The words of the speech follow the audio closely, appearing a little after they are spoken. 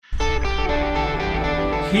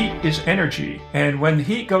Heat is energy, and when the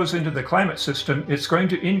heat goes into the climate system, it's going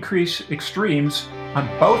to increase extremes on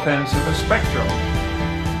both ends of the spectrum.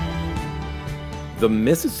 The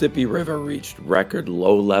Mississippi River reached record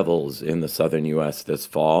low levels in the southern U.S. this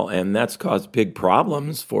fall, and that's caused big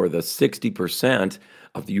problems for the 60%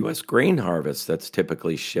 of the U.S. grain harvest that's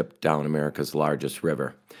typically shipped down America's largest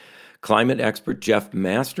river. Climate expert Jeff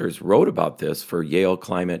Masters wrote about this for Yale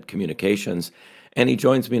Climate Communications, and he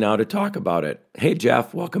joins me now to talk about it. Hey,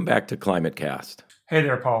 Jeff, welcome back to ClimateCast. Hey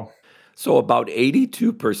there, Paul. So about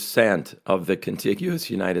 82% of the contiguous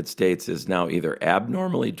United States is now either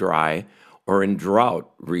abnormally dry or in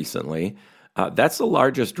drought recently. That's the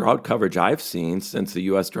largest drought coverage I've seen since the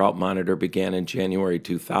U.S. Drought Monitor began in January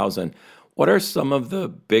 2000. What are some of the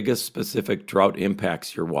biggest specific drought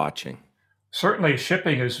impacts you're watching? Certainly,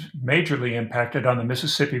 shipping is majorly impacted on the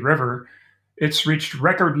Mississippi River. It's reached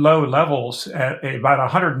record low levels at about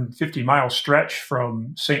a 150-mile stretch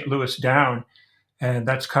from St. Louis down, and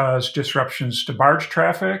that's caused disruptions to barge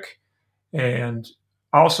traffic. And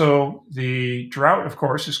also, the drought, of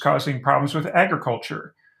course, is causing problems with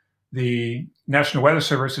agriculture. The National Weather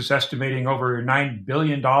Service is estimating over $9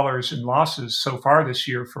 billion in losses so far this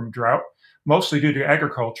year from drought, mostly due to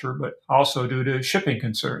agriculture, but also due to shipping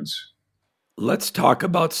concerns. Let's talk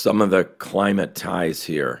about some of the climate ties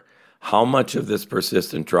here. How much of this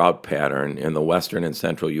persistent drought pattern in the western and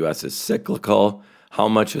central U.S. is cyclical? How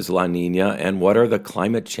much is La Nina? And what are the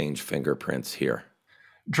climate change fingerprints here?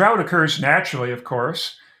 Drought occurs naturally, of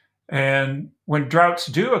course. And when droughts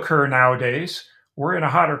do occur nowadays, we're in a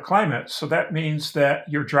hotter climate. So that means that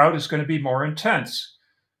your drought is going to be more intense.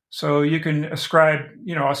 So you can ascribe,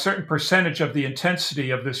 a certain percentage of the intensity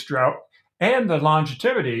of this drought and the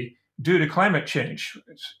longevity due to climate change.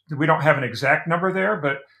 We don't have an exact number there,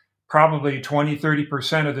 but probably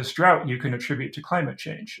 20-30% of this drought you can attribute to climate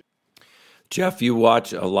change. Jeff, you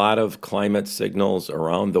watch a lot of climate signals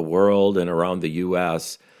around the world and around the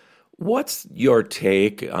U.S. What's your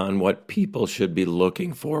take on what people should be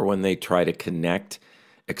looking for when they try to connect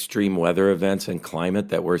extreme weather events and climate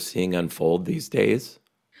that we're seeing unfold these days?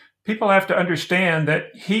 People have to understand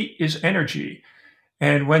that heat is energy.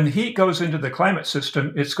 And when the heat goes into the climate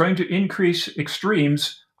system, it's going to increase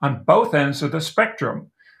extremes on both ends of the spectrum.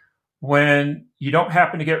 When you don't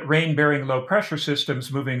happen to get rain-bearing low-pressure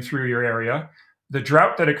systems moving through your area, the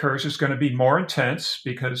drought that occurs is going to be more intense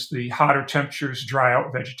because the hotter temperatures dry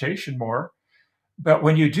out vegetation more. But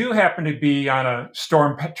when you do happen to be on a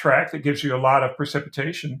storm track that gives you a lot of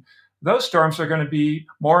precipitation, those storms are going to be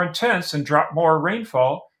more intense and drop more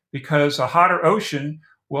rainfall because a hotter ocean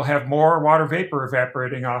will have more water vapor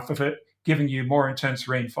evaporating off of it, giving you more intense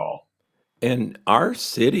rainfall. And our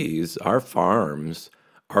cities, our farms,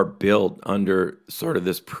 are built under sort of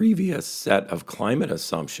this previous set of climate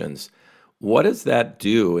assumptions. What does that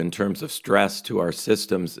do in terms of stress to our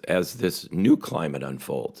systems as this new climate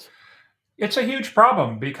unfolds? It's a huge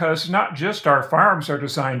problem because not just our farms are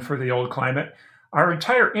designed for the old climate, our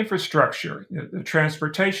entire infrastructure, the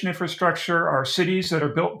transportation infrastructure, our cities that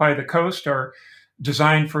are built by the coast are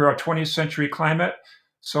designed for a 20th century climate.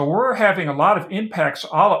 So we're having a lot of impacts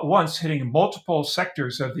all at once hitting multiple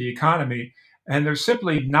sectors of the economy. And there's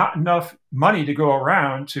simply not enough money to go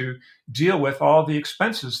around to deal with all the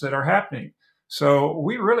expenses that are happening. So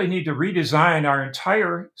we really need to redesign our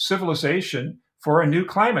entire civilization for a new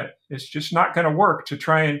climate. It's just not going to work to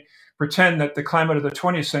try and pretend that the climate of the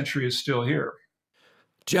 20th century is still here.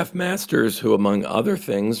 Jeff Masters, who among other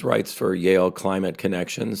things writes for Yale Climate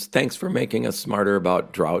Connections, thanks for making us smarter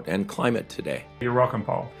about drought and climate today. You're welcome,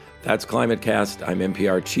 Paul. That's ClimateCast. I'm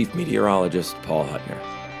NPR Chief Meteorologist Paul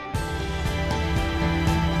Huttner.